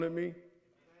at me.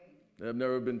 They have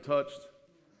never been touched.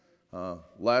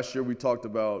 Last year we talked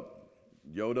about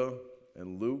Yoda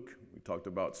and Luke. We talked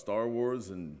about Star Wars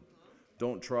and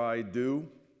don't try, do.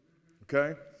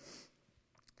 Okay?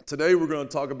 Today we're going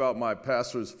to talk about my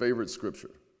pastor's favorite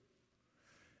scripture,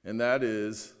 and that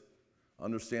is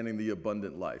understanding the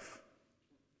abundant life.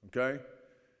 Okay?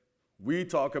 We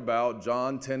talk about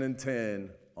John 10 and 10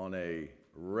 on a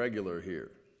regular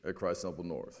here at Christ Temple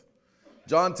North.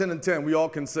 John 10 and 10, we all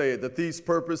can say it. The thief's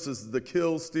purpose is to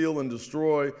kill, steal, and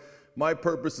destroy. My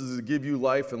purpose is to give you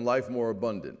life and life more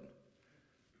abundant.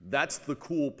 That's the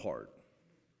cool part,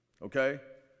 okay?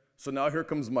 So now here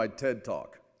comes my TED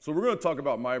Talk. So we're going to talk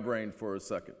about my brain for a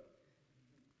second.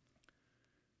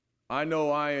 I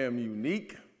know I am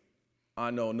unique. I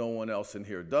know no one else in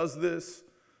here does this.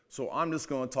 So I'm just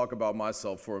going to talk about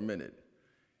myself for a minute.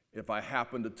 If I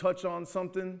happen to touch on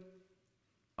something,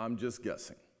 I'm just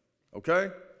guessing. Okay?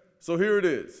 So here it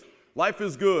is. Life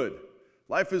is good.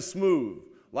 Life is smooth.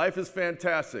 Life is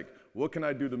fantastic. What can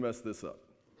I do to mess this up?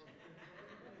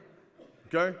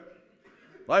 Okay?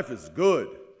 Life is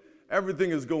good.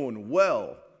 Everything is going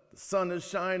well. The sun is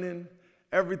shining.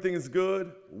 Everything is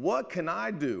good. What can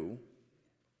I do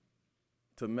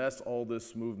to mess all this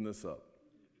smoothness up?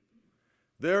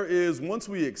 Once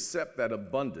we accept that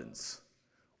abundance,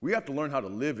 we have to learn how to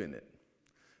live in it.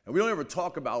 And we don't ever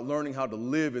talk about learning how to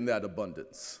live in that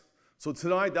abundance. So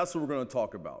tonight, that's what we're going to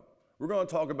talk about. We're going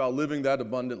to talk about living that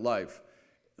abundant life.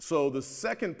 So the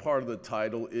second part of the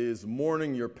title is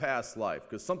mourning your past life,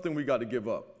 because something we got to give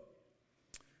up,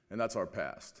 and that's our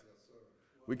past.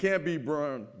 We can't be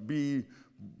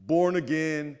born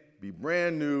again, be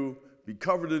brand new, be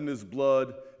covered in his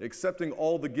blood, accepting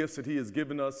all the gifts that he has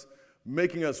given us,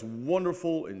 making us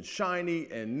wonderful and shiny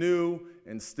and new,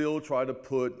 and still try to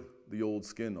put the old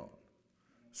skin on.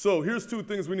 So here's two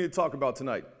things we need to talk about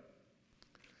tonight.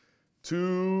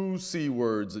 Two C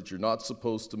words that you're not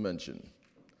supposed to mention.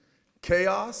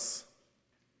 Chaos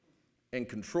and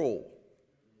control.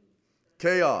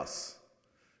 Chaos,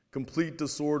 complete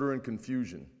disorder and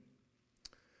confusion.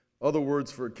 Other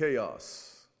words for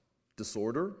chaos: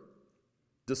 disorder,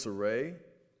 disarray,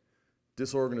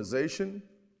 disorganization,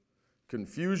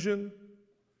 confusion,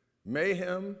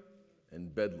 mayhem,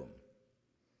 and bedlam.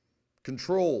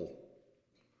 Control,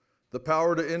 the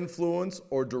power to influence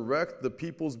or direct the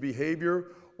people's behavior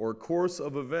or course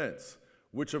of events,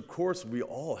 which of course we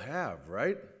all have,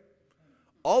 right?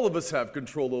 All of us have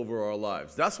control over our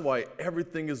lives. That's why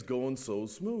everything is going so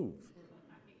smooth.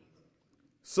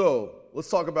 So let's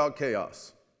talk about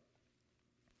chaos.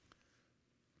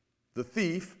 The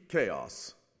thief,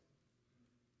 chaos.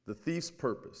 The thief's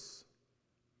purpose,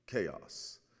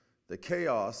 chaos. The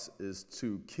chaos is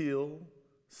to kill,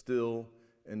 steal,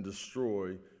 and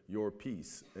destroy your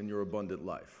peace and your abundant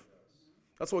life.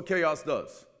 That's what chaos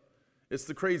does. It's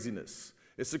the craziness.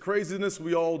 It's the craziness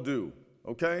we all do,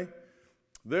 okay?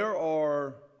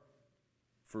 For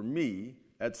me,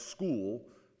 at school,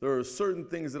 there are certain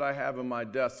things that I have in my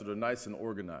desk that are nice and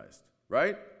organized,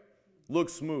 right? Look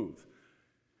smooth.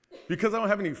 Because I don't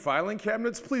have any filing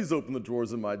cabinets, please open the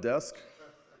drawers in my desk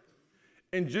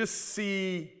and just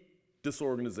see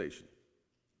disorganization.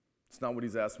 It's not what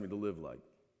he's asked me to live like.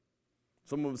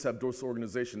 Some of us have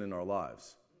disorganization in our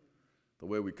lives. The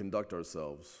way we conduct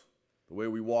ourselves, the way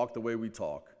we walk, the way we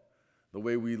talk, the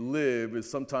way we live is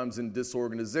sometimes in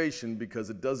disorganization because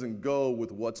it doesn't go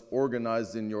with what's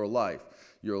organized in your life.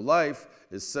 Your life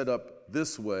is set up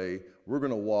this way. We're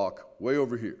going to walk way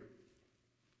over here.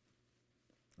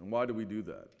 And why do we do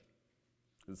that?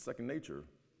 It's second nature.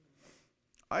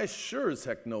 I sure as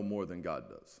heck know more than God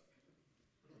does.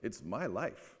 It's my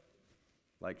life.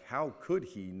 Like, how could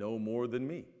he know more than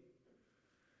me?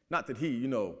 Not that he,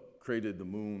 created the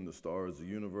moon, the stars, the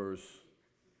universe,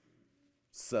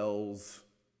 cells,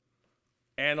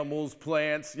 animals,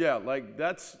 plants. Yeah,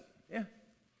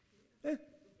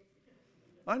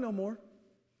 I know more.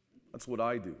 That's what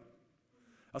I do.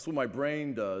 That's what my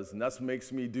brain does, and that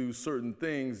makes me do certain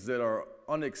things that are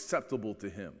unacceptable to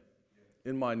him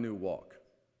in my new walk.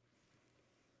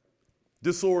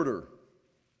 Disorder.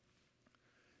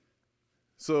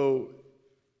 So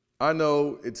I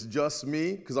know it's just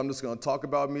me, because I'm just going to talk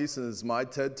about me since it's my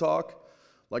TED Talk.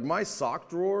 Like, my sock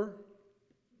drawer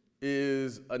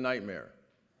is a nightmare,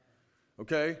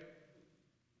 okay?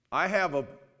 I have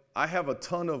a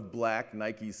ton of black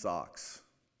Nike socks,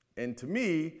 and to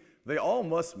me, they all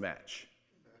must match,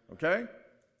 okay?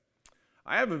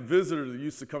 I have a visitor that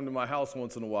used to come to my house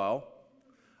once in a while.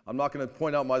 I'm not going to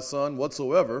point out my son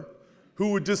whatsoever,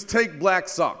 who would just take black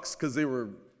socks because they were,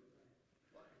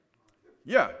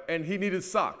 and he needed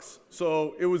socks,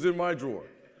 so it was in my drawer.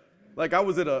 Like I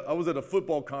was at a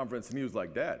football conference and he was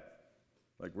like, Dad,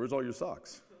 like, where's all your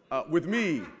socks? With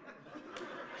me.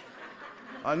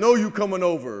 I know you coming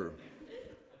over.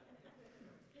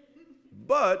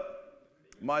 But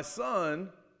my son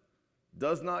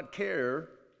does not care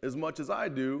as much as I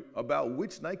do about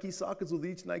which Nike sock is with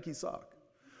each Nike sock.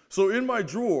 So in my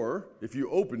drawer, if you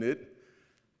open it,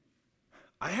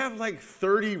 I have like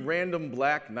 30 random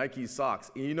black Nike socks.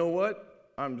 And you know what?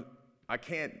 I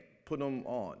can't put them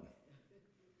on.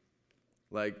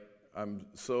 Like, I'm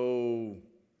so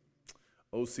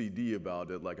OCD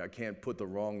about it, like I can't put the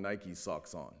wrong Nike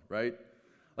socks on, right?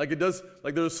 Like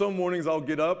there's some mornings I'll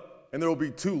get up and there will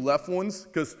be two left ones,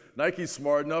 because Nike's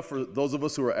smart enough for those of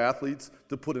us who are athletes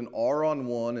to put an R on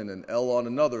one and an L on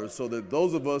another, so that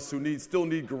those of us who still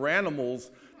need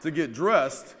granimals to get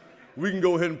dressed, we can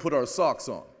go ahead and put our socks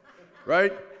on,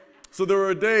 right? So there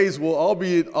are days where I'll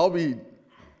be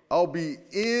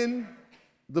in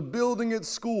the building at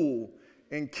school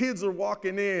and kids are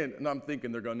walking in and I'm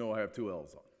thinking they're gonna know I have two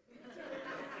L's on.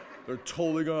 They're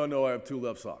totally gonna know I have two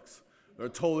left socks. They're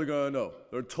totally gonna know.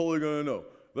 They're totally gonna know.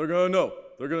 They're gonna know.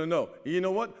 They're gonna know. And you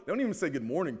know what? They don't even say good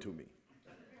morning to me,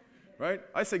 right?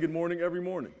 I say good morning every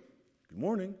morning. Good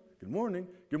morning. Good morning.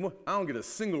 Good morning. I don't get a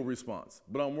single response,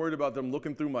 but I'm worried about them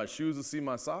looking through my shoes to see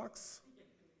my socks.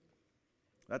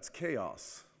 That's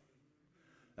chaos.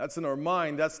 That's in our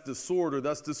mind. That's disorder.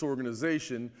 That's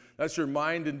disorganization. That's your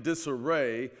mind in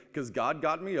disarray, because God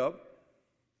got me up.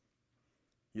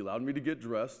 He allowed me to get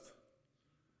dressed.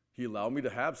 He allowed me to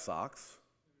have socks.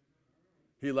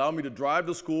 He allowed me to drive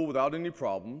to school without any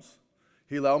problems.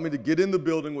 He allowed me to get in the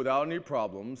building without any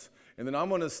problems. And then I'm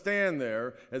going to stand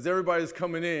there as everybody's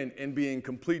coming in and be in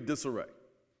complete disarray,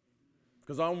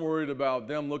 because I'm worried about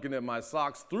them looking at my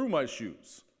socks through my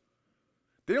shoes.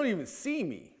 They don't even see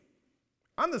me.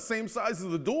 I'm the same size as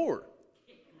the door.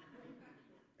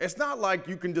 It's not like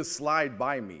you can just slide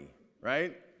by me,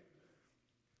 right?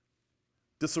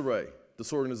 Disarray,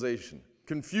 disorganization,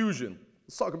 confusion.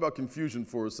 Let's talk about confusion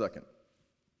for a second.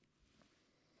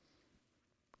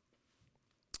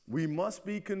 We must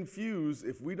be confused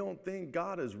if we don't think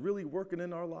God is really working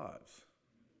in our lives.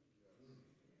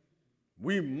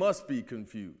 We must be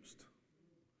confused.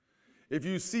 If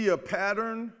you see a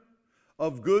pattern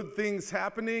of good things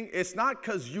happening, it's not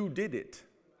because you did it.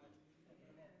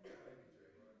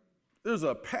 There's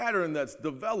a pattern that's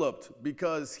developed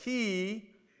because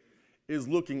He is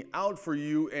looking out for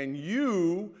you, and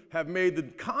you have made the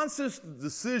conscious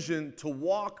decision to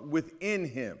walk within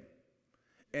Him,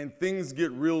 and things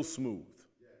get real smooth.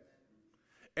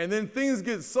 And then things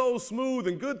get so smooth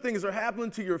and good things are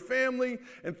happening to your family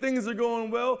and things are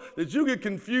going well that you get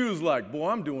confused, like, boy,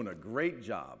 I'm doing a great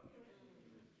job.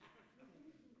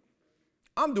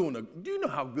 Do you know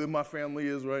how good my family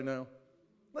is right now?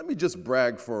 Let me just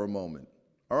brag for a moment,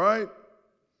 all right?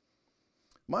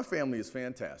 My family is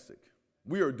fantastic.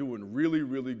 We are doing really,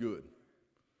 really good.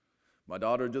 My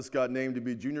daughter just got named to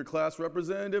be junior class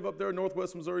representative up there at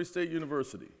Northwest Missouri State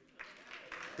University,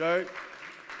 okay?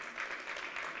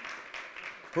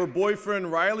 Her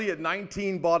boyfriend, Riley, at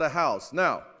 19, bought a house.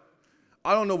 Now,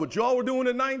 I don't know what y'all were doing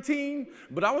at 19,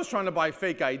 but I was trying to buy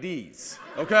fake IDs,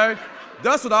 okay?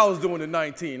 That's what I was doing at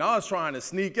 19. I was trying to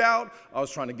sneak out. I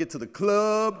was trying to get to the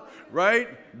club, right?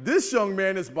 This young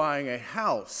man is buying a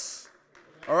house,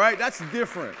 all right? That's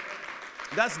different.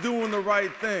 That's doing the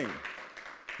right thing.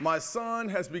 My son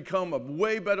has become a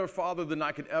way better father than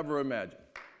I could ever imagine.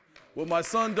 What my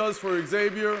son does for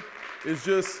Xavier is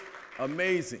just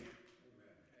amazing.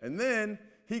 And then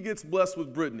he gets blessed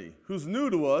with Brittany, who's new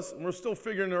to us, and we're still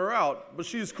figuring her out, but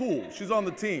she's cool. She's on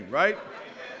the team, right?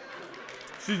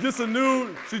 She's just a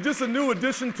new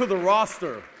addition to the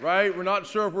roster, right? We're not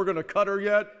sure if we're going to cut her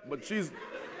yet, but she's,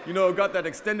 got that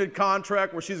extended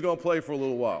contract where she's going to play for a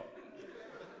little while.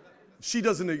 She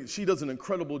does an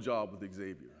incredible job with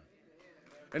Xavier.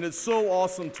 And it's so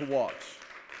awesome to watch.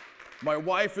 My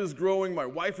wife is growing. My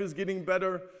wife is getting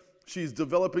better. She's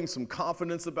developing some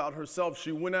confidence about herself.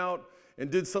 She went out and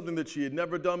did something that she had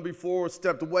never done before,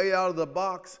 stepped way out of the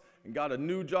box, and got a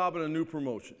new job and a new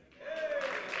promotion.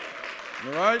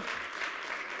 All right?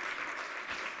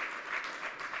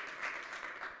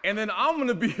 And then I'm going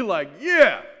to be like,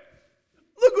 yeah,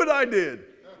 look what I did.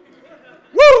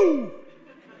 Woo!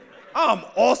 I'm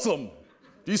awesome.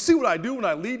 Do you see what I do when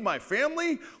I lead my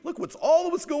family? Look what's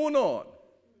going on.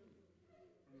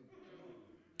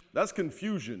 That's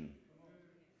confusion.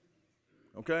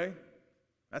 Okay?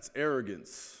 That's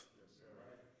arrogance.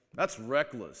 That's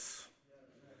reckless.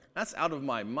 That's out of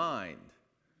my mind.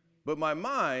 But my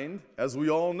mind, as we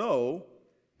all know,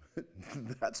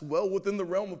 that's well within the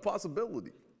realm of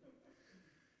possibility.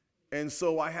 And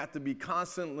so I have to be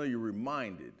constantly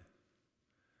reminded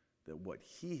that what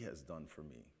he has done for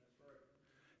me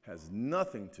has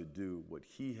nothing to do with what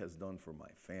he has done for my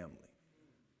family.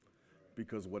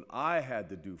 Because what I had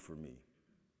to do for me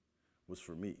was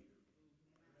for me.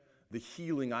 The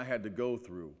healing I had to go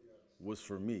through was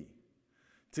for me.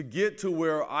 To get to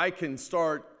where I can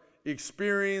start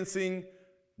experiencing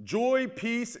joy,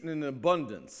 peace, and an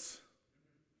abundance.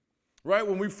 Right?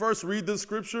 When we first read this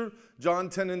scripture, John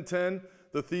 10:10,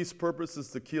 the thief's purpose is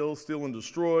to kill, steal, and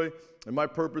destroy, and my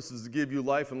purpose is to give you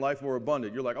life and life more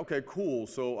abundant. You're like, okay, cool,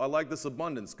 so I like this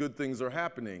abundance. Good things are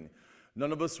happening.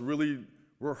 None of us really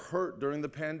were hurt during the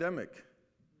pandemic.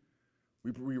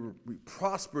 We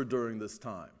prospered during this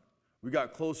time. We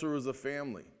got closer as a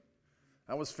family.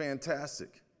 That was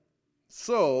fantastic.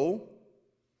 So,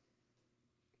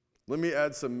 let me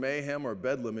add some mayhem or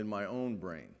bedlam in my own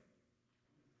brain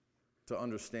to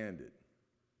understand it.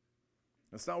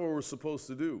 That's not what we're supposed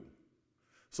to do.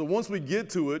 So once we get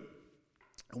to it,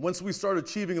 once we start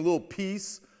achieving a little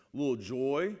peace, a little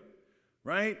joy,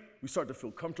 right? We start to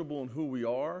feel comfortable in who we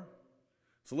are.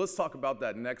 So let's talk about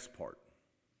that next part.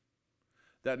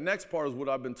 That next part is what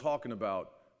I've been talking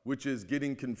about, which is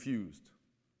getting confused,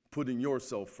 putting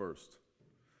yourself first,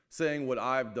 saying what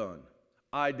I've done.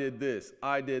 I did this,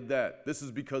 I did that. This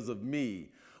is because of me.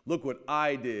 Look what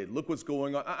I did. Look what's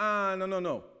going on.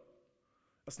 No.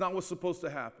 That's not what's supposed to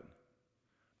happen.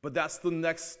 But that's the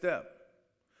next step.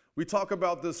 We talk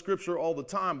about this scripture all the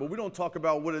time, but we don't talk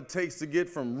about what it takes to get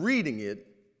from reading it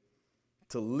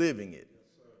to living it.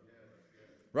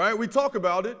 Right? We talk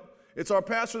about it. It's our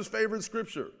pastor's favorite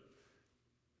scripture.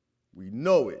 We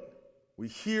know it. We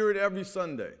hear it every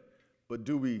Sunday. But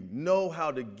do we know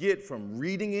how to get from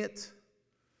reading it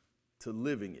to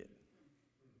living it?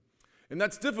 And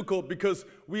that's difficult because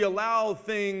we allow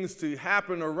things to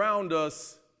happen around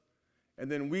us,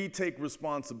 and then we take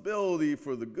responsibility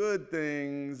for the good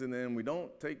things, and then we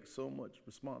don't take so much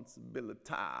responsibility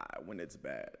when it's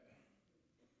bad.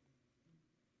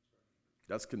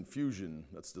 That's confusion.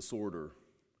 That's disorder.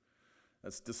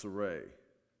 That's disarray.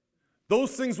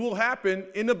 Those things will happen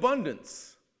in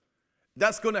abundance.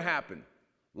 That's going to happen.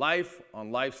 Life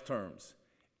on life's terms.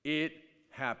 It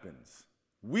happens.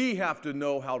 We have to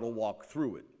know how to walk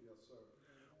through it. Yes, sir.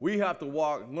 We have to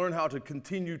learn how to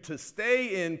continue to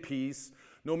stay in peace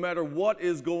no matter what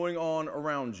is going on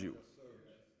around you.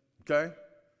 Yes, okay?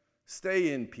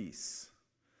 Stay in peace.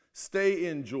 Stay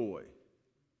in joy.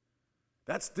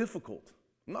 That's difficult.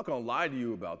 I'm not going to lie to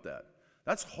you about that.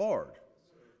 That's hard.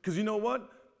 Because you know what?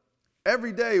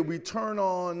 Every day we turn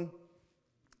on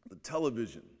the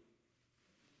television,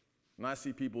 and I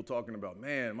see people talking about,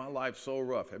 man, my life's so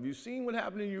rough. Have you seen what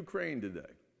happened in Ukraine today?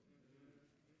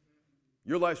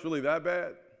 Your life's really that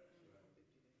bad?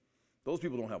 Those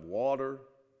people don't have water.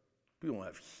 People don't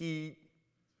have heat,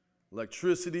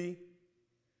 electricity.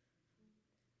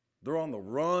 They're on the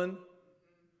run.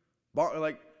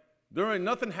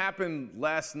 Nothing happened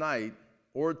last night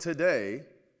or today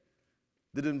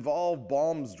that involved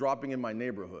bombs dropping in my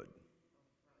neighborhood.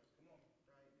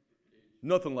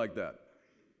 Nothing like that.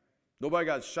 Nobody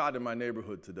got shot in my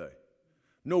neighborhood today.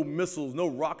 No missiles, no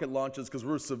rocket launches, because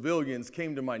we're civilians,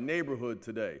 came to my neighborhood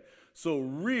today. So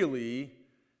really,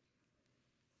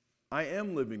 I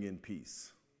am living in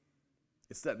peace.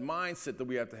 It's that mindset that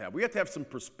we have to have. We have to have some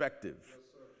perspective,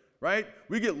 right?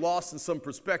 We get lost in some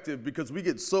perspective because we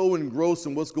get so engrossed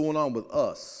in what's going on with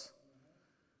us.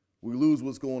 We lose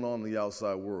what's going on in the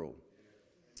outside world.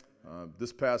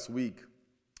 This past week,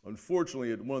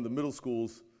 unfortunately, at one of the middle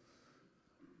schools,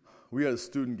 we had a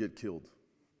student get killed,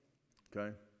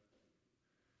 okay?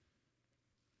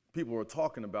 People were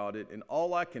talking about it, and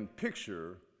all I can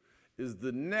picture is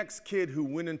the next kid who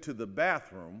went into the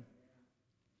bathroom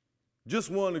just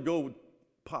wanted to go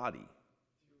potty.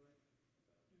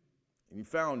 And you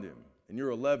found him, and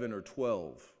you're 11 or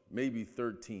 12, maybe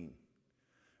 13,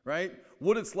 right?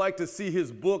 What it's like to see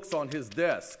his books on his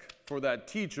desk for that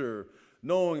teacher,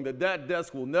 knowing that that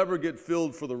desk will never get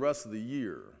filled for the rest of the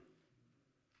year.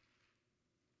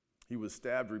 He was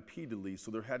stabbed repeatedly,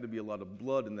 so there had to be a lot of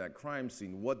blood in that crime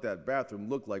scene, what that bathroom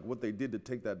looked like, what they did to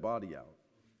take that body out.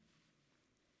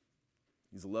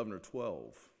 He's 11 or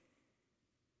 12.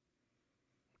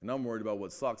 And I'm worried about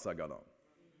what socks I got on.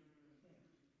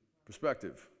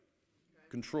 Perspective.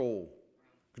 Control.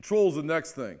 Control is the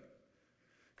next thing.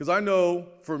 Because I know,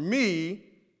 for me,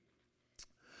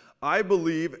 I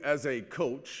believe as a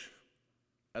coach,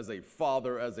 as a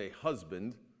father, as a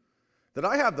husband, that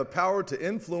I have the power to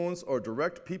influence or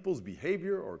direct people's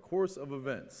behavior or course of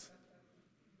events.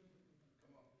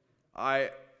 I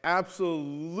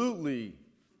absolutely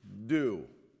do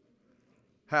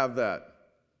have that.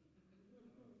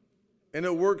 And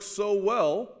it works so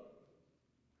well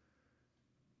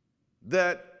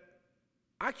that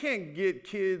I can't get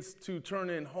kids to turn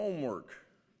in homework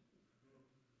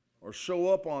or show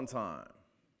up on time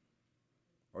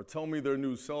or tell me their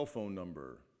new cell phone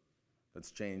number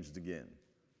that's changed again.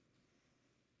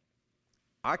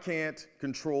 I can't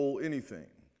control anything.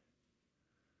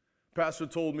 Pastor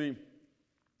told me,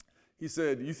 he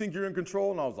said, "You think you're in control?"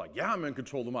 And I was like, "Yeah, I'm in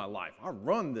control of my life. I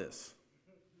run this."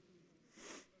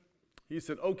 He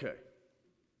said, "Okay,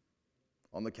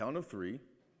 on the count of 3,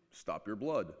 stop your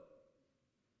blood.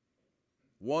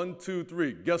 1, 2,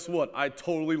 3. Guess what? I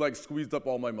totally squeezed up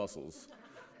all my muscles.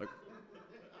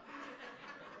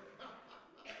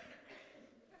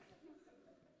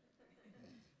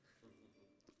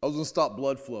 I was gonna stop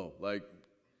blood flow.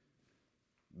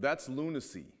 That's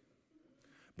lunacy.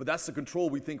 But that's the control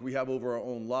we think we have over our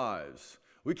own lives.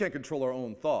 We can't control our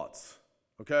own thoughts,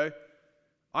 okay?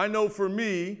 I know for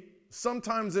me,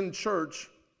 sometimes in church,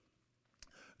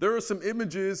 there are some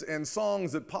images and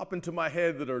songs that pop into my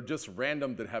head that are just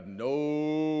random, that have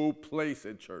no place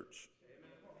at church.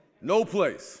 No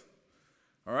place,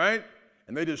 all right?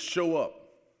 And they just show up,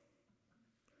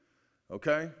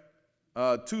 okay?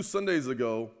 2 Sundays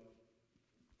ago,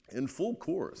 in full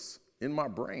chorus, in my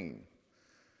brain,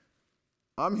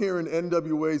 I'm hearing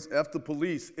NWA's F the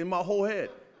Police in my whole head.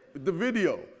 The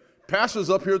video. Pastor's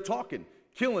up here talking,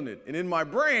 killing it. And in my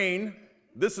brain,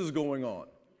 this is going on.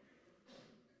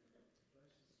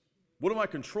 What am I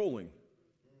controlling?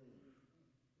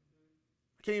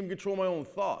 I can't even control my own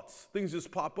thoughts. Things just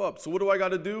pop up. So what do I got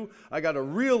to do? I got to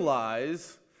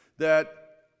realize that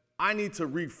I need to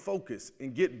refocus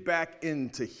and get back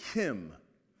into Him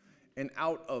and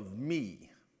out of me.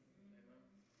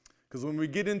 Because when we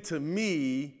get into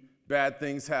me, bad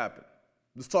things happen.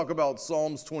 Let's talk about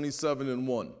Psalms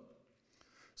 27:1.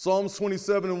 Psalms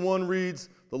 27:1 reads,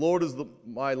 "The Lord is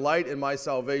my light and my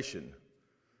salvation.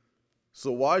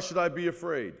 So why should I be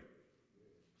afraid?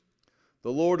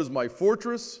 The Lord is my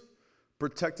fortress,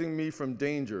 protecting me from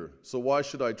danger. So why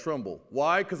should I tremble?"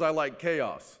 Why? Because I like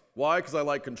chaos. Why? Because I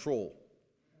like control.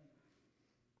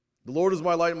 The Lord is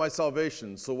my light and my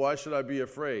salvation. So why should I be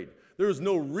afraid? There is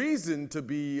no reason to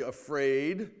be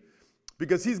afraid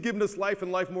because He's given us life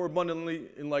and life more abundantly,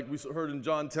 and like we heard in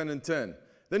John 10:10.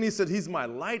 Then He said, He's my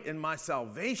light and my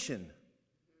salvation.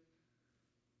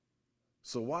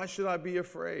 So why should I be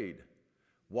afraid?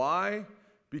 Why?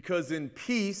 Because in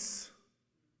peace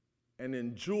and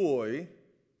in joy,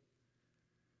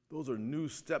 those are new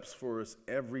steps for us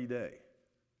every day.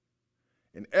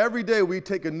 And every day we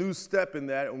take a new step in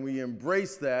that and we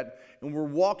embrace that, and we're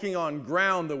walking on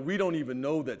ground that we don't even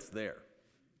know that's there.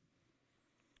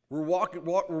 We're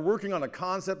working on a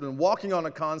concept and walking on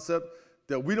a concept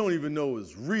that we don't even know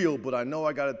is real, but I know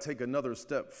I got to take another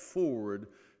step forward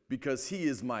because He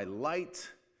is my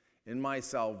light and my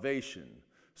salvation.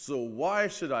 So why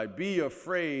should I be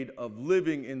afraid of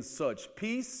living in such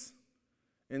peace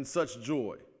and such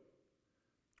joy?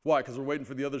 Why? Because we're waiting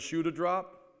for the other shoe to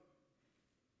drop?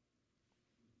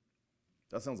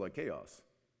 That sounds like chaos.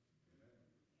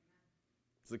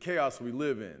 It's the chaos we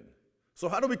live in. So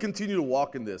how do we continue to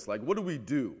walk in this? What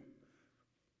do?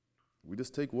 We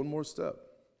just take one more step.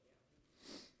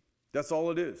 That's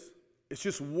all it is. It's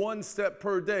just one step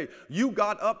per day. You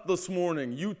got up this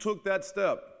morning. You took that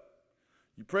step.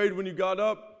 You prayed when you got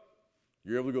up.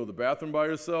 You're able to go to the bathroom by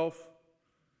yourself.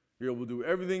 You're able to do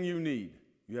everything you need.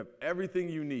 You have everything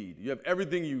you need. You have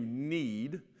everything you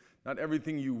need, not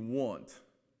everything you want.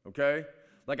 Okay?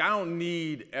 I don't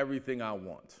need everything I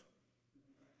want.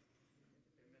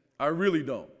 I really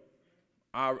don't.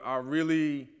 I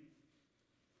really,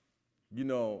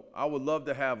 I would love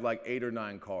to have 8 or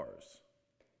 9 cars.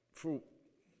 For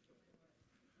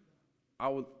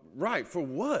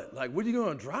what? What are you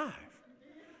going to drive?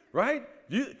 Right?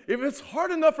 If it's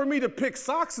hard enough for me to pick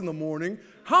socks in the morning,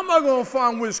 how am I going to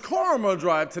find which car I'm going to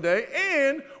drive today?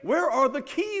 And where are the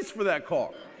keys for that car?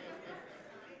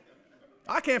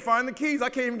 I can't find the keys. I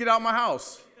can't even get out of my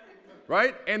house,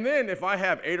 right? And then if I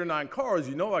have 8 or 9 cars,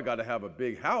 I got to have a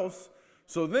big house.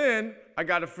 So then I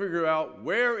got to figure out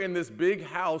where in this big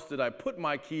house did I put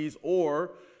my keys,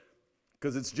 or,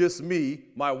 because it's just me,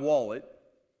 my wallet.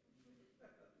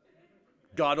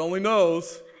 God only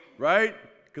knows, right?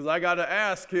 Because I got to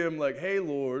ask Him, hey,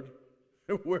 Lord,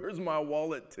 where's my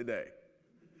wallet today?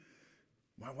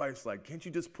 My wife's like, can't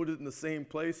you just put it in the same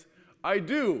place? I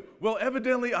do. Well,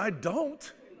 evidently I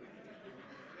don't.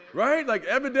 Right?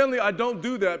 Evidently I don't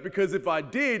do that, because if I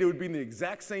did, it would be in the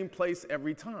exact same place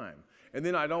every time. And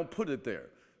then I don't put it there.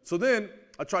 So then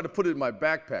I try to put it in my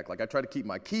backpack. I try to keep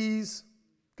my keys,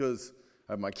 because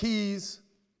I have my keys,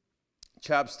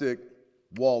 chapstick,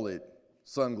 wallet,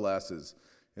 sunglasses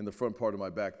in the front part of my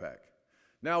backpack.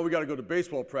 Now we got to go to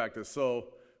baseball practice. So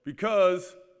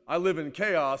because I live in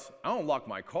chaos, I don't lock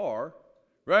my car,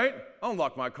 right? I don't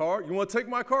lock my car. You want to take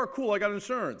my car? Cool, I got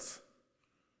insurance.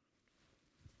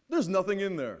 There's nothing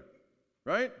in there,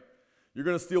 right? You're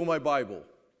going to steal my Bible.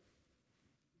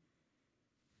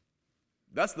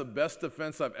 That's the best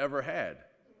defense I've ever had.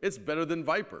 It's better than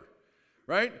Viper,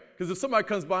 right? Because if somebody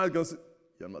comes by and goes,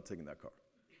 yeah, I'm not taking that car.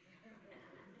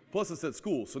 Plus, it's at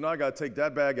school, so now I got to take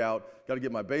that bag out, got to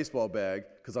get my baseball bag,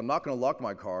 because I'm not going to lock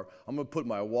my car. I'm going to put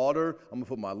my water, I'm going to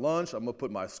put my lunch, I'm going to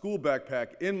put my school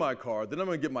backpack in my car, then I'm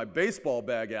going to get my baseball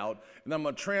bag out, and I'm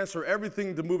going to transfer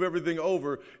everything to move everything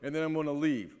over, and then I'm going to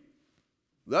leave.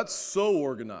 That's so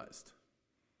organized.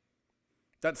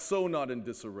 That's so not in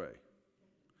disarray.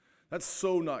 That's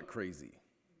so not crazy.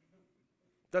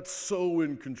 That's so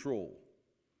in control.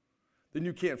 Then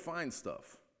you can't find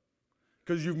stuff.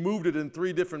 Because you've moved it in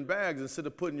 3 different bags instead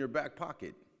of putting in your back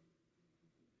pocket.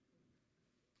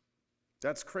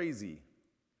 That's crazy.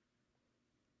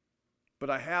 But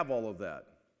I have all of that.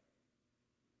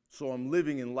 So I'm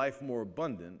living in life more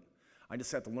abundant. I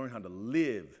just have to learn how to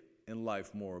live in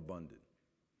life more abundant.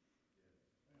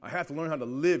 I have to learn how to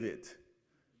live it.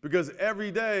 Because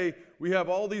every day we have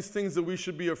all these things that we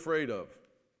should be afraid of.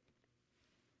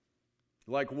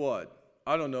 Like what?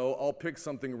 I don't know. I'll pick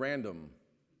something random.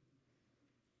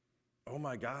 Oh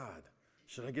my God,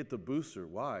 should I get the booster?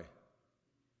 Why?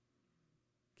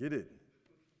 Get it.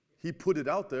 He put it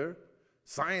out there.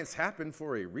 Science happened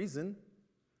for a reason.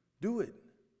 Do it.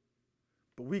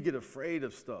 But we get afraid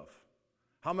of stuff.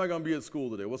 How am I going to be at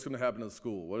school today? What's going to happen at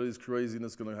school? What is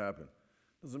craziness going to happen?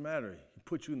 Doesn't matter. He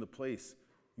put you in the place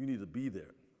you need to be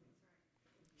there.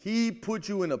 He put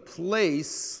you in a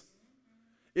place.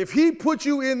 If he put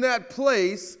you in that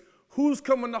place, who's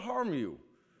coming to harm you?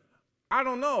 I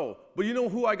don't know, but you know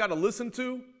who I got to listen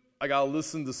to? I got to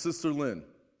listen to Sister Lynn.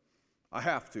 I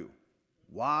have to.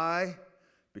 Why?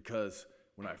 Because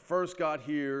when I first got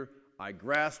here, I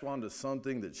grasped onto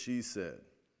something that she said.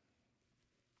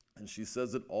 And she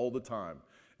says it all the time.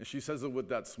 And she says it with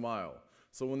that smile.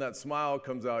 So when that smile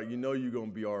comes out, you know you're going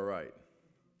to be all right.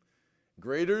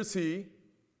 Greater is he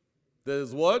that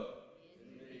is what?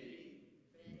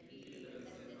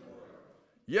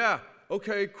 Yeah,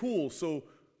 okay, cool. So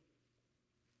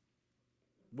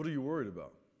what are you worried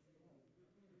about?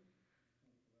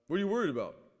 What are you worried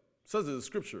about? It says it in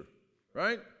Scripture,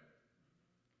 right?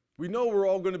 We know we're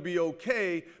all going to be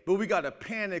okay, but we got to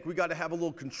panic. We got to have a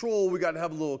little control. We got to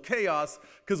have a little chaos,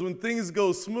 because when things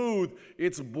go smooth,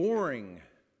 it's boring.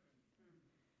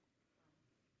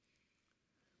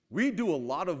 We do a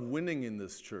lot of winning in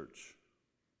this church.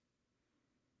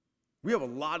 We have a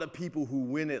lot of people who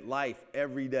win at life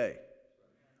every day.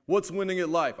 What's winning at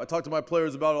life? I talk to my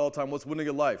players about it all the time. What's winning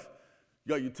at life? You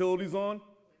got utilities on?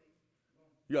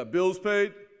 You got bills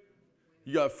paid?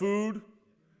 You got food?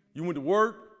 You went to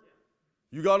work?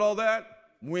 You got all that?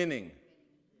 Winning.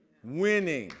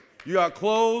 Winning. You got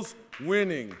clothes?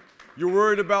 Winning. You're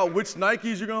worried about which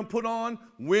Nikes you're going to put on?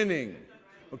 Winning.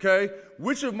 Okay?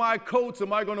 Which of my coats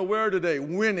am I going to wear today?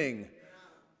 Winning.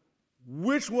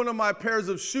 Which one of my pairs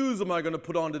of shoes am I going to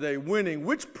put on today? Winning.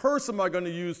 Which purse am I going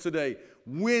to use today?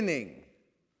 Winning.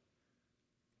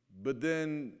 But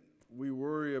then we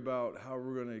worry about how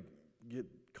we're going to get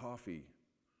coffee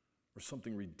or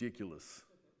something ridiculous.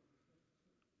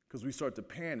 Because we start to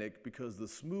panic because the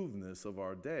smoothness of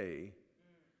our day,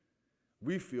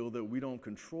 we feel that we don't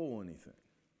control anything.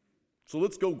 So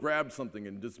let's go grab something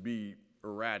and just be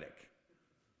erratic.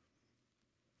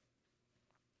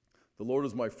 The Lord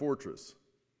is my fortress.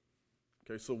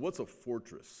 Okay, so what's a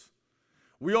fortress?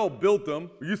 We all built them.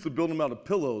 We used to build them out of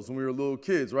pillows when we were little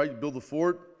kids, right? You build a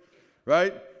fort,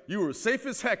 right? You were safe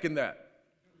as heck in that,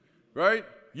 right?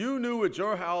 You knew at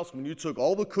your house when you took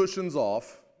all the cushions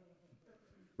off,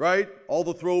 right? All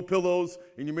the throw pillows,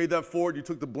 and you made that fort, you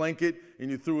took the blanket,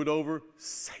 and you threw it over,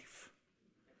 safe,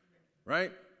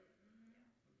 right?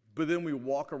 But then we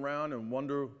walk around and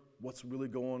wonder what's really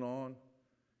going on.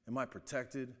 Am I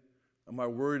protected? Am I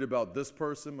worried about this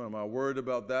person? Am I worried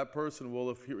about that person? Well,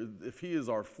 if he is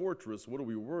our fortress, what are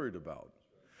we worried about?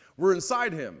 We're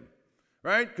inside him,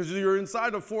 right? Because you're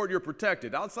inside the fort, you're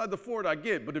protected. Outside the fort, I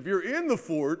get. But if you're in the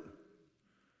fort,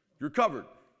 you're covered.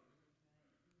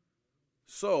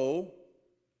 So,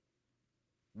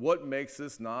 what makes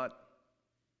us not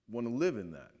want to live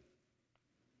in that?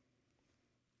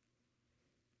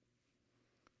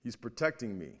 He's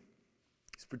protecting me.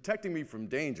 He's protecting me from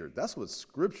danger. That's what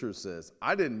Scripture says.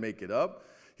 I didn't make it up.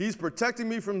 He's protecting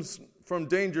me from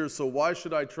danger, so why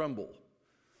should I tremble?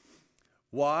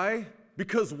 Why?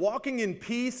 Because walking in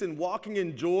peace and walking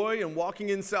in joy and walking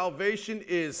in salvation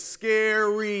is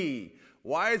scary.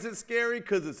 Why is it scary?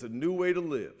 Because it's a new way to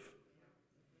live.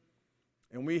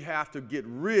 And we have to get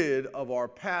rid of our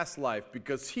past life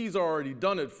because he's already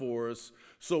done it for us,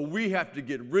 so we have to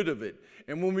get rid of it.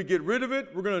 And when we get rid of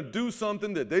it, we're going to do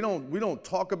something that we don't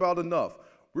talk about enough.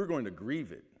 We're going to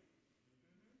grieve it.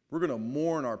 We're going to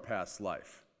mourn our past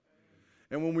life.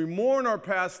 And when we mourn our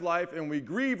past life and we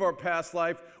grieve our past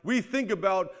life, we think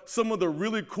about some of the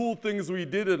really cool things we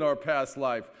did in our past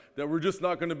life that we're just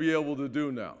not going to be able to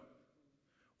do now.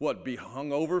 What, be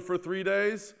hungover for 3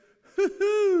 days?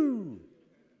 Hoo-hoo!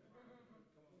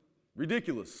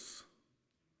 Ridiculous.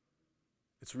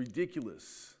 It's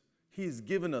ridiculous. He's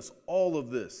given us all of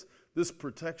this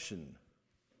protection.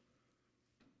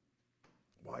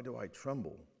 Why do I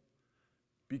tremble?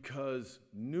 Because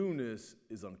newness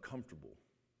is uncomfortable.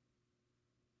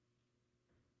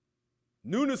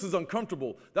 Newness is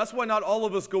uncomfortable. That's why not all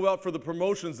of us go out for the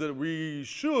promotions that we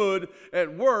should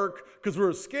at work, because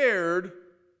we're scared.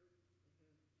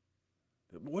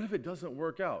 What if it doesn't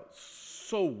work out?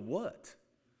 So what?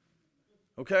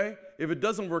 Okay? If it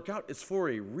doesn't work out, it's for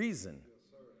a reason.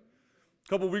 A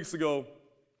couple weeks ago,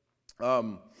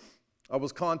 I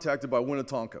was contacted by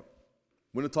Winnetonka.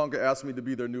 Winnetonka asked me to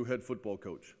be their new head football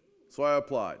coach. So I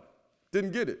applied.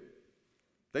 Didn't get it.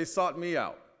 They sought me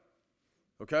out.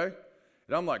 Okay?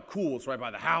 And I'm like, cool, it's right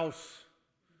by the house.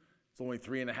 It's only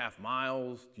 3.5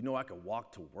 miles. Do you know I can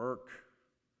walk to work,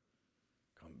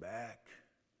 come back?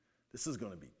 This is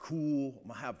going to be cool. I'm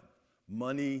going to have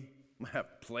money. I'm going to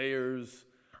have players.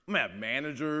 I'm going to have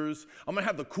managers. I'm going to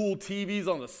have the cool TVs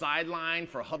on the sideline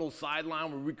for Huddle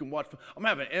Sideline where we can watch. I'm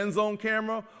going to have an end zone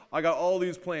camera. I got all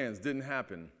these plans. Didn't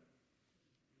happen.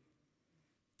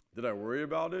 Did I worry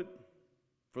about it?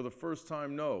 For the first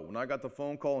time, no. When I got the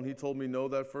phone call and he told me no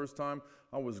that first time,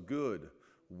 I was good.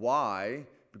 Why?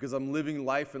 Because I'm living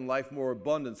life and life more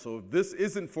abundant. So if this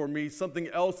isn't for me, something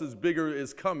else is bigger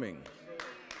is coming.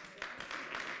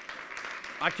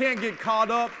 I can't get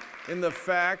caught up in the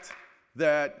fact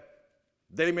that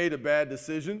they made a bad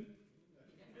decision.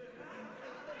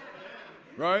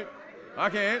 Right? I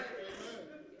can't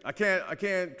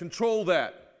control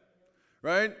that.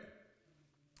 Right?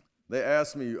 They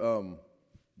asked me,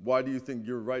 why do you think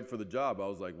you're right for the job? I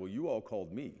was like, well, you all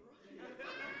called me.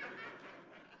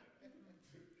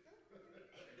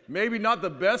 Maybe not the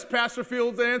best Pastor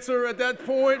Fields answer at that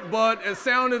point, but it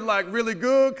sounded like really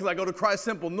good because I go to Christ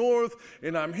Temple North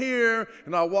and I'm here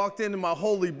and I walked into my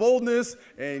holy boldness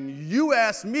and you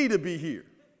asked me to be here.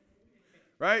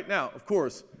 Right? Now, of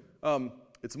course,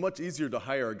 it's much easier to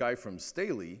hire a guy from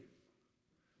Staley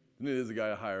than it is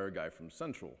to hire a guy from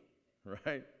Central,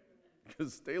 right?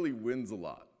 Because Staley wins a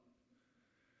lot.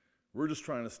 We're just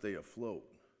trying to stay afloat.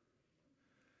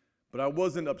 But I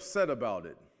wasn't upset about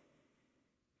it.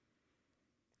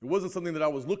 It wasn't something that I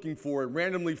was looking for. It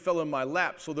randomly fell in my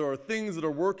lap. So there are things that are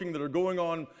working, that are going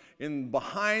on in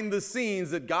behind the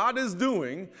scenes that God is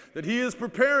doing, that he is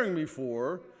preparing me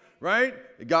for, right?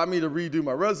 It got me to redo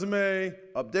my resume,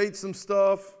 update some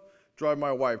stuff, drive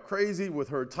my wife crazy with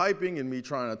her typing and me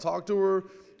trying to talk to her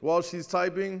while she's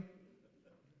typing.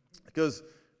 Because,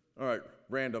 all right,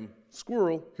 random,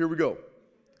 squirrel, here we go.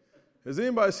 Has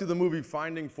anybody seen the movie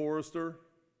Finding Forrester?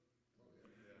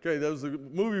 Okay, there's a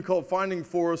movie called Finding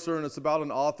Forrester, and it's about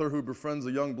an author who befriends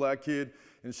a young black kid,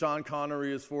 and Sean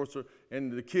Connery is Forrester,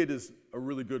 and the kid is a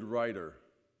really good writer,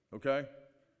 okay?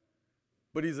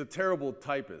 But he's a terrible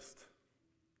typist.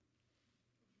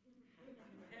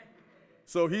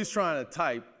 So he's trying to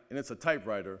type, and it's a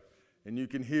typewriter, and you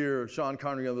can hear Sean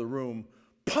Connery in the other room,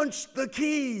 punch the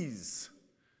keys.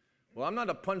 Well, I'm not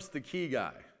a punch the key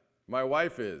guy. My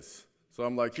wife is. So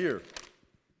I'm like, here.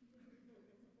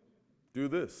 Do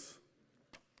this.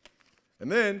 And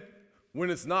then, when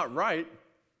it's not right,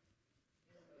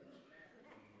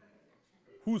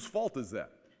 whose fault is that?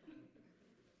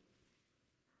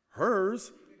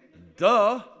 Hers.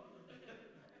 Duh.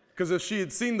 Because if she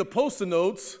had seen the Post-it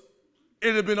notes,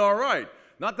 it'd have been all right.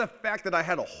 Not the fact that I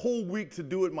had a whole week to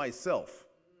do it myself.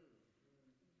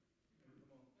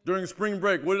 During spring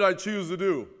break, what did I choose to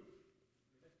do?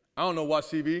 I don't know, watch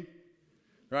TV,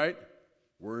 right?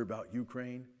 Worry about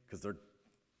Ukraine because they're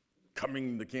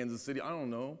coming to Kansas City. I don't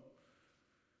know.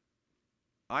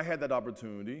 I had that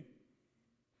opportunity.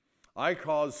 I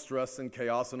caused stress and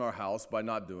chaos in our house by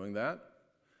not doing that.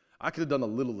 I could have done a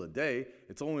little a day.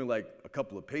 It's only like a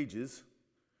couple of pages,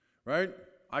 right?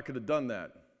 I could have done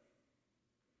that.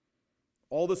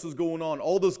 All this is going on.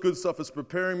 All this good stuff is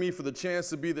preparing me for the chance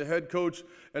to be the head coach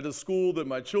at a school that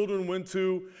my children went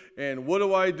to. And what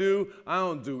do? I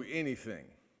don't do anything.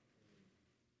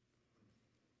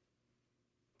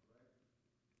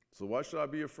 So why should I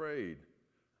be afraid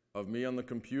of me on the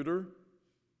computer,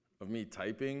 of me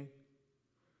typing,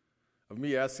 of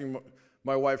me asking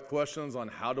my wife questions on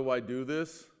how do I do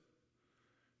this,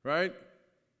 right?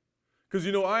 Because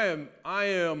I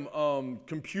am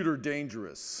computer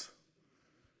dangerous,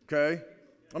 okay?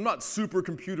 I'm not super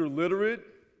computer literate,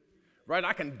 right?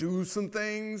 I can do some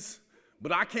things,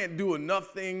 but I can't do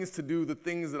enough things to do the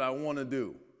things that I want to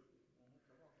do.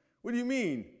 What do you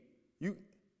mean?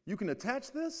 You can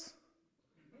attach this?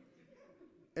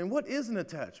 And what is an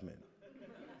attachment?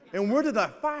 And where did I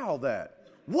file that?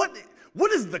 What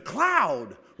is the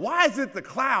cloud? Why is it the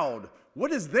cloud?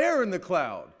 What is there in the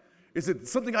cloud? Is it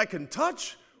something I can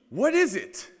touch? What is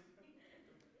it?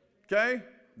 Okay?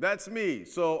 That's me.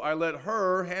 So I let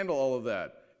her handle all of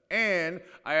that. And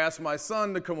I asked my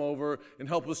son to come over and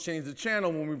help us change the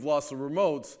channel when we've lost the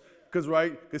remotes.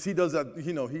 Because he does that,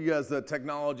 he has the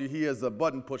technology, he has the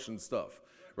button pushing stuff,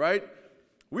 right?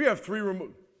 We have three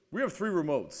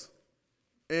remotes.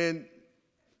 And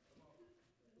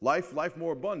life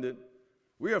more abundant,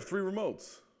 we have 3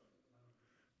 remotes,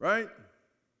 right?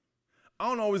 I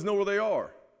don't always know where they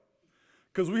are.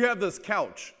 Because we have this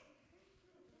couch.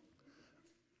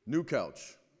 New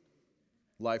couch.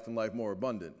 Life and life more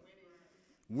abundant.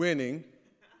 Winning.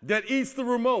 That eats the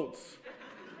remotes.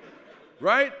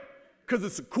 Right? Because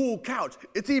it's a cool couch.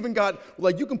 It's even got,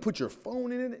 you can put your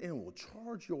phone in it and it will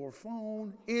charge your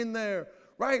phone in there.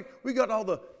 Right? We got all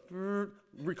the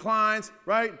reclines,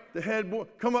 right? The headboard,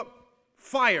 come up,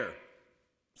 fire.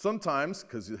 Sometimes,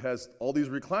 because it has all these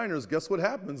recliners, guess what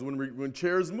happens when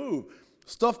chairs move?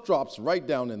 Stuff drops right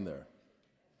down in there.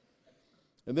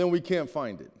 And then we can't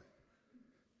find it.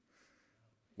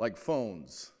 Like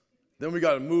phones. Then we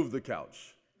got to move the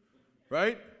couch,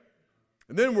 right?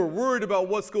 And then we're worried about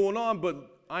what's going on,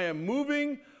 but I am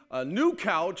moving a new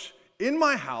couch in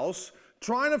my house,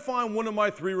 trying to find one of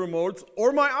my 3 remotes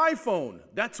or my iPhone.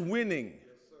 That's winning. Yes,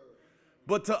 sir.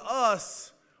 But to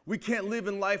us, we can't live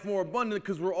in life more abundant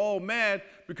because we're all mad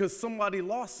because somebody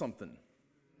lost something.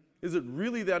 Is it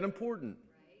really that important?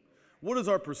 What is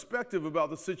our perspective about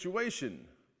the situation?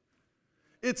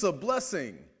 It's a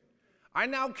blessing. I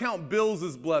now count bills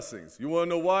as blessings. You want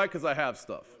to know why? Because I have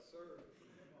stuff. Yes,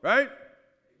 right?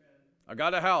 I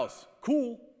got a house.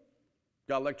 Cool.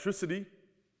 Got electricity.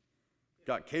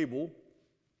 Got cable.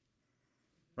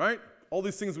 Right? All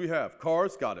these things we have.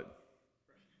 Cars, got it.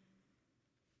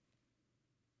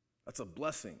 That's a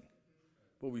blessing.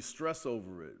 But we stress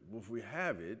over it. Well, if we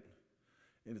have it,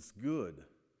 and it's good,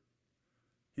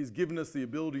 He's given us the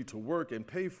ability to work and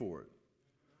pay for it.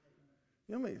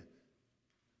 You know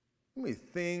how many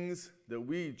things that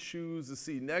we choose to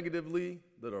see negatively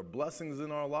that are blessings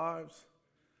in our lives?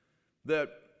 That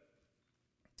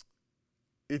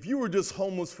if you were just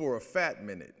homeless for a fat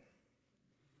minute,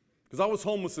 because I was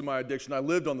homeless in my addiction, I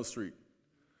lived on the street,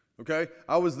 okay?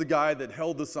 I was the guy that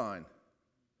held the sign,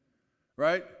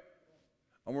 right?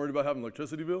 I'm worried about having an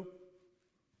electricity bill?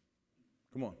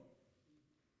 Come on.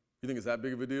 You think it's that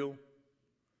big of a deal?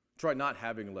 Try not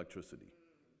having electricity.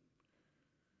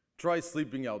 Try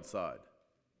sleeping outside.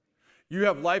 You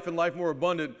have life and life more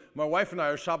abundant. My wife and I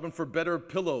are shopping for better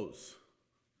pillows,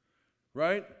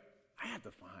 right? I have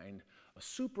to find a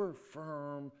super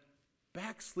firm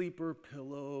back sleeper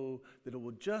pillow that will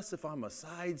adjust if I'm a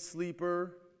side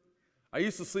sleeper. I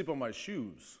used to sleep on my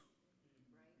shoes.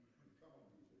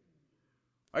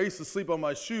 I used to sleep on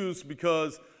my shoes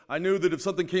because I knew that if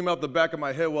something came out the back of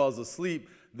my head while I was asleep,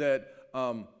 that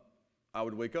I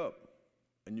would wake up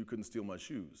and you couldn't steal my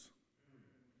shoes.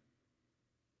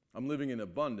 I'm living in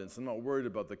abundance. I'm not worried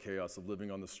about the chaos of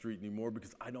living on the street anymore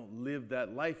because I don't live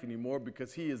that life anymore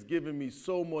because He has given me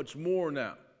so much more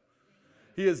now.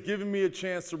 He has given me a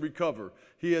chance to recover.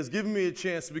 He has given me a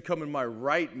chance to become in my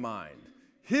right mind.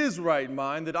 His right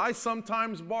mind that I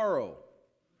sometimes borrow.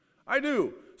 I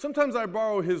do. Sometimes I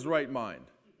borrow His right mind.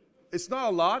 It's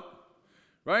not a lot,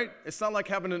 right? It's not like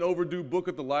having an overdue book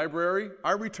at the library.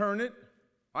 I return it.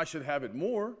 I should have it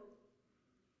more.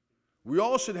 We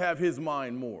all should have His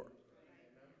mind more.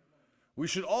 We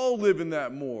should all live in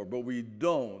that more, but we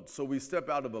don't. So we step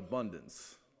out of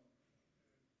abundance.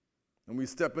 And we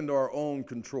step into our own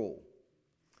control.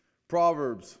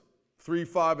 Proverbs 3,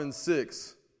 5, and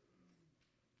 6.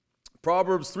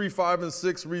 Proverbs 3, 5, and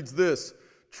 6 reads this: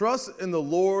 trust in the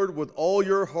Lord with all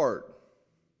your heart.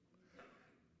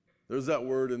 There's that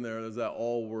word in there. There's that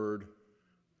all word.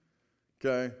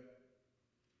 Okay?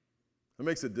 That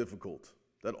makes it difficult.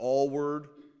 That all word,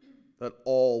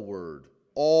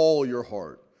 all your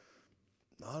heart.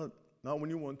 Not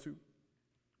when you want to.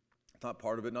 Not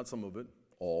part of it, not some of it,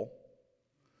 all.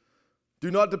 Do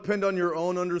not depend on your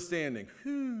own understanding.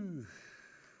 Whew.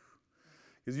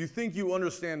 Because you think you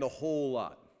understand a whole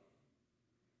lot.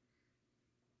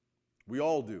 We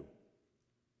all do.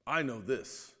 I know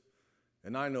this,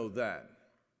 and I know that.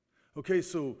 Okay,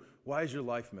 so why is your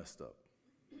life messed up?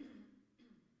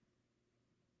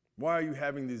 Why are you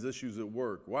having these issues at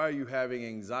work? Why are you having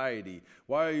anxiety?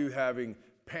 Why are you having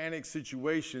panic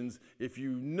situations if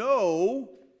you know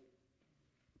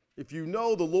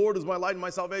the Lord is my light and my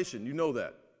salvation? You know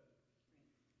that.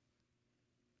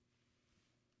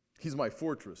 He's my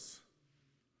fortress.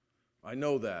 I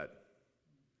know that.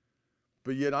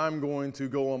 But yet I'm going to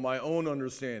go on my own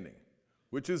understanding,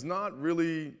 which is not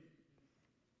really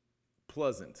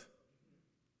pleasant.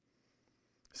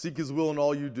 Seek his will in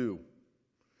all you do.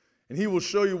 And he will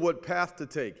show you what path to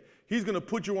take. He's going to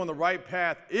put you on the right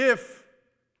path if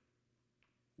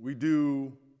we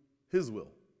do his will.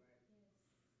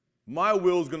 My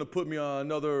will is going to put me on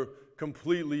another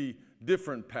completely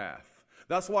different path.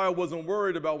 That's why I wasn't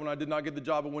worried about when I did not get the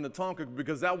job at Winnetonka,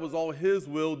 because that was all his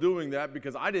will doing that,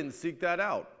 because I didn't seek that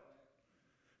out.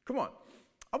 Come on.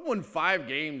 I've won 5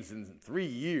 games in 3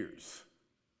 years.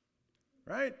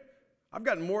 Right? I've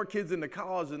gotten more kids into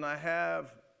college than I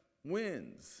have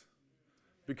wins.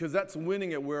 Because that's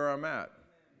winning at where I'm at.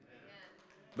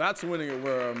 That's winning at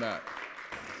where I'm at.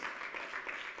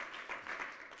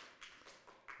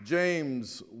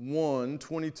 James 1,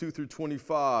 22 through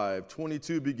 25.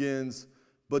 22 begins,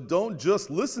 but don't just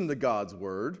listen to God's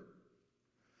word.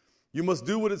 You must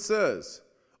do what it says.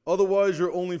 Otherwise,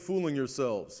 you're only fooling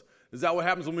yourselves. Is that what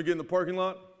happens when we get in the parking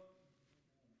lot?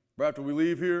 Right after we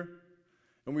leave here?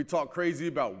 And we talk crazy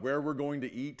about where we're going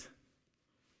to eat?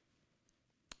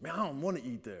 Man, I don't want to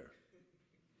eat there.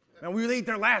 Man, we ate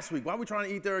there last week. Why are we trying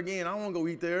to eat there again? I don't want to go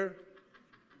eat there.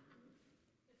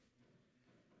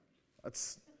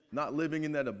 That's not living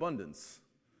in that abundance.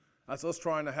 That's us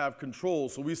trying to have control,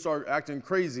 so we start acting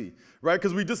crazy, right?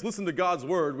 Because we just listened to God's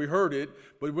word, we heard it,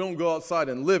 but we don't go outside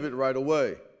and live it right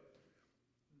away.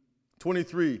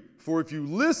 23, for if you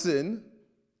listen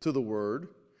to the word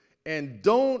and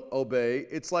don't obey,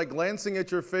 it's like glancing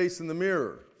at your face in the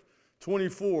mirror.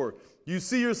 24, you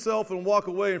see yourself and walk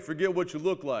away and forget what you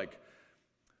look like.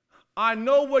 I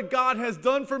know what God has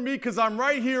done for me because I'm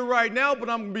right here right now, but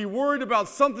I'm going to be worried about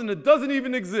something that doesn't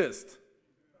even exist.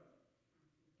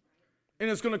 And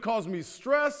it's going to cause me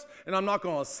stress, and I'm not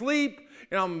going to sleep,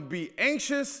 and I'm going to be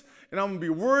anxious, and I'm going to be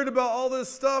worried about all this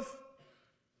stuff.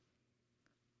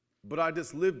 But I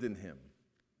just lived in him.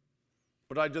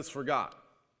 But I just forgot.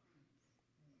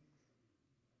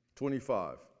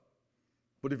 25.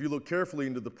 But if you look carefully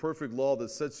into the perfect law that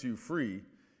sets you free,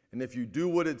 and if you do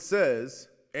what it says,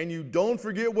 and you don't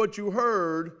forget what you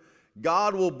heard,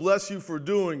 God will bless you for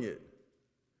doing it.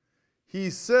 He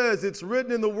says it's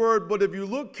written in the word, but if you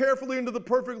look carefully into the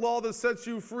perfect law that sets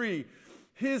you free,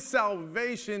 his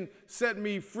salvation set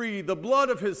me free. The blood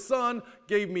of his son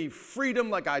gave me freedom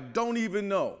like I don't even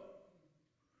know.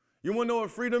 You want to know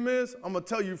what freedom is? I'm going to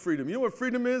tell you freedom. You know what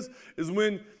freedom is? Is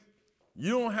when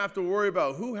you don't have to worry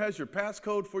about who has your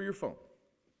passcode for your phone.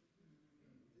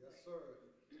 Yes, sir.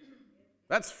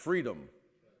 That's freedom.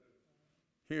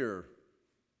 Here,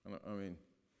 I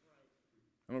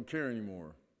don't care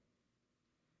anymore.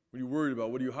 What are you worried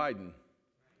about? What are you hiding?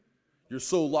 You're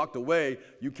so locked away,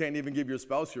 you can't even give your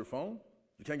spouse your phone.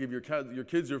 You can't give your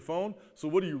kids your phone. So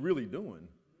what are you really doing?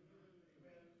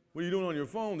 What are you doing on your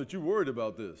phone that you're worried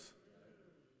about this?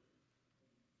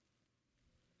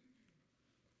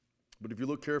 But if you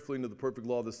look carefully into the perfect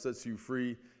law that sets you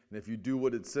free, and if you do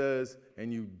what it says,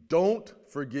 and you don't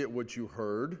forget what you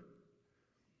heard,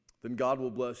 then God will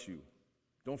bless you.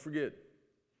 Don't forget.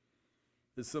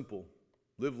 It's simple.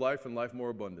 Live life and life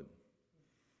more abundant.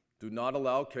 Do not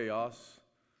allow chaos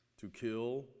to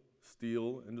kill,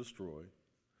 steal, and destroy.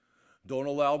 Don't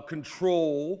allow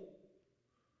control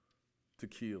to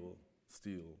kill,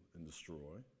 steal, and destroy.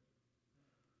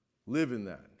 Live in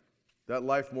that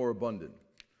life more abundant.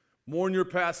 Mourn your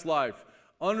past life.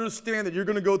 Understand that you're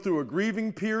going to go through a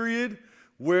grieving period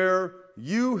where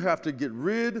you have to get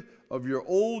rid of your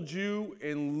old you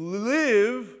and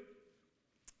live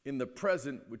in the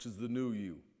present, which is the new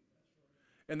you.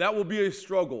 And that will be a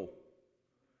struggle.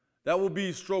 That will be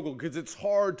a struggle because it's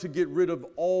hard to get rid of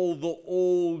all the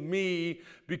old me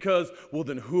because, well,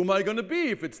 then who am I going to be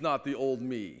if it's not the old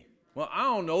me? Well, I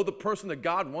don't know, the person that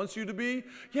God wants you to be?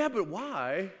 Yeah, but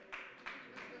why?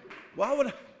 Why would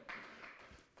I?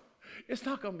 It's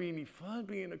not going to be any fun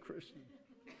being a Christian.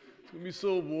 It's going to be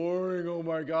so boring, oh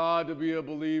my God, to be a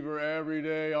believer every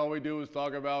day. All we do is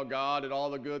talk about God and all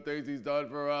the good things he's done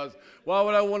for us. Why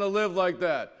would I want to live like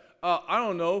that? I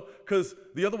don't know, because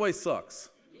the other way sucks.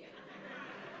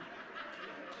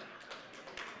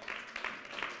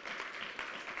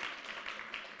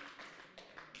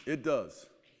 It does.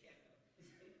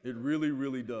 It really,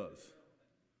 really does.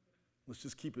 Let's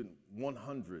just keep it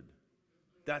 100.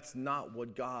 That's not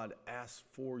what God asked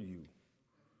for you.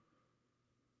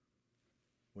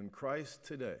 When Christ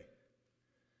today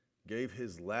gave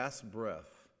his last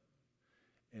breath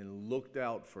and looked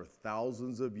out for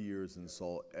thousands of years and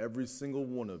saw every single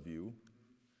one of you,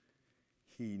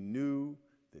 he knew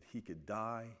that he could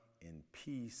die in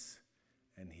peace,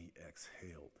 and he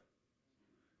exhaled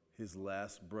his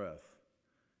last breath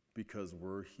because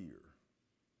we're here.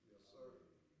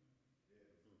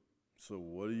 So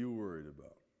what are you worried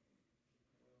about?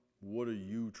 What are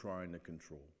you trying to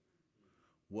control?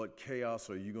 What chaos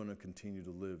are you going to continue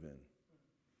to live in?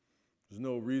 There's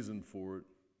no reason for it.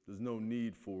 There's no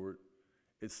need for it.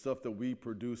 It's stuff that we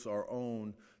produce our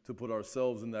own to put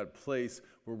ourselves in that place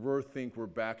where we think we're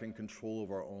back in control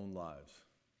of our own lives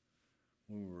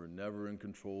when we were never in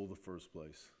control in the first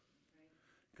place.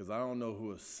 Because I don't know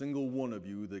who a single one of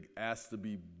you that asked to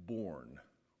be born.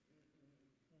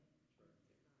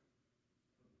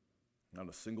 Not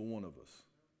a single one of us.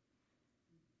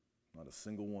 Not a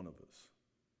single one of us.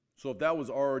 So if that was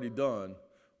already done,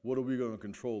 what are we going to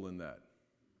control in that?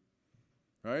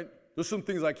 Right? There's some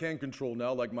things I can control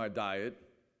now, like my diet.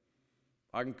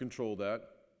 I can control that.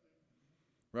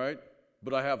 Right?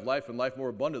 But I have life and life more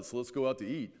abundant, so let's go out to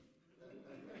eat.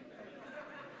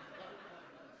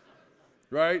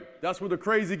 Right? That's where the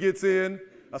crazy gets in.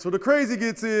 That's where the crazy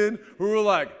gets in, where we're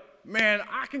like, man,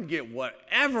 I can get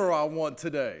whatever I want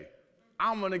today.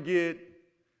 I'm going to get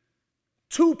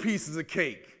 2 pieces of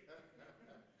cake.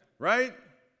 Right?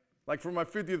 Like for my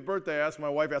 50th birthday, my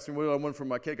wife asked me what I want for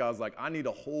my cake. I was like, I need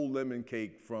a whole lemon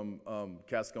cake from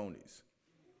Cascones.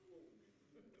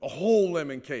 A whole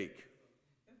lemon cake.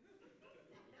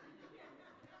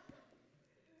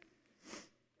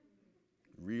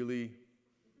 Really?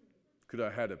 Could I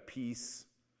have had a piece?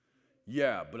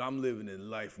 Yeah, but I'm living in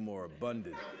life more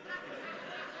abundant.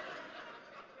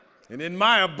 And in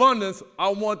my abundance, I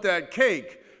want that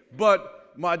cake.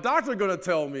 But my doctor gonna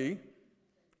tell me,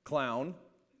 clown,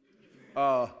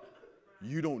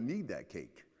 you don't need that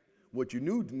cake. What you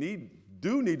need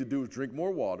to do is drink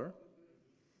more water,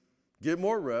 get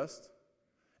more rest,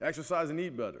 exercise, and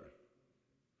eat better.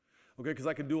 Okay, because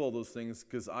I can do all those things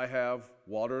because I have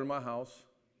water in my house.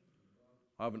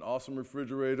 I have an awesome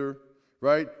refrigerator,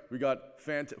 right? We got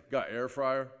air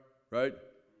fryer, right?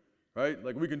 Right?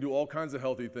 Like we can do all kinds of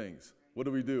healthy things. What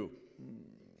do?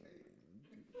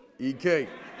 Eat cake,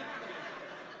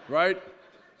 right?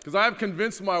 Because I've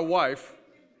convinced my wife,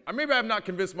 maybe I've not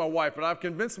convinced my wife, but I've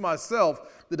convinced myself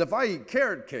that if I eat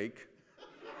carrot cake,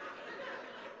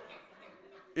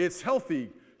 it's healthy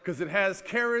because it has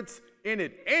carrots in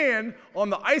it. And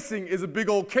on the icing is a big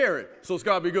old carrot, so it's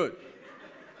got to be good,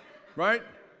 right?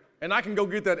 And I can go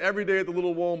get that every day at the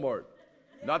little Walmart.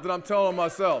 Not that I'm telling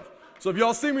myself. So if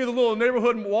y'all see me at the little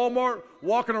neighborhood Walmart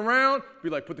walking around,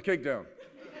 be like, put the cake down.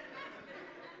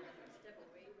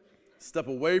 Step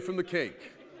away from the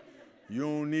cake. You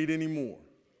don't need any more.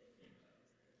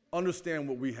 Understand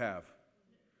what we have.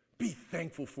 Be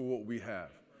thankful for what we have.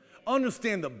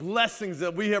 Understand the blessings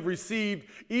that we have received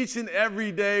each and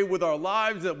every day with our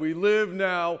lives that we live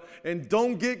now, and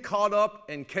don't get caught up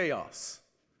in chaos.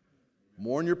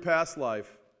 Mourn your past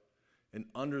life and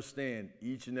understand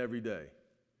each and every day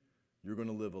you're going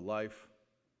to live a life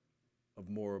of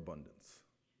more abundance.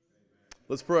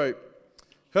 Let's pray.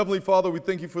 Heavenly Father, we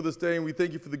thank you for this day, and we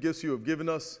thank you for the gifts you have given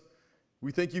us.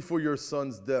 We thank you for your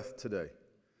Son's death today.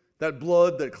 That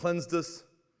blood that cleansed us,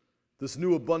 this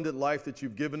new abundant life that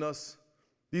you've given us,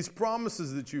 these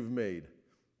promises that you've made,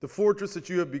 the fortress that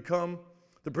you have become,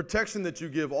 the protection that you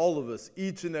give all of us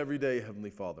each and every day, Heavenly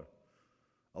Father.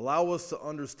 Allow us to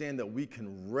understand that we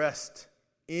can rest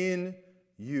in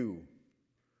you,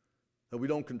 that we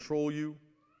don't control you,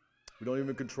 we don't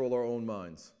even control our own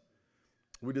minds.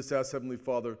 We just ask, Heavenly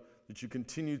Father, that you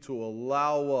continue to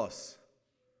allow us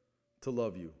to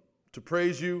love you, to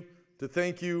praise you, to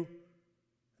thank you,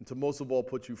 and to most of all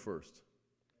put you first.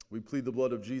 We plead the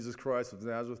blood of Jesus Christ of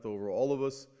Nazareth over all of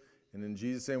us, and in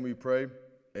Jesus' name we pray,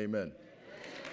 amen.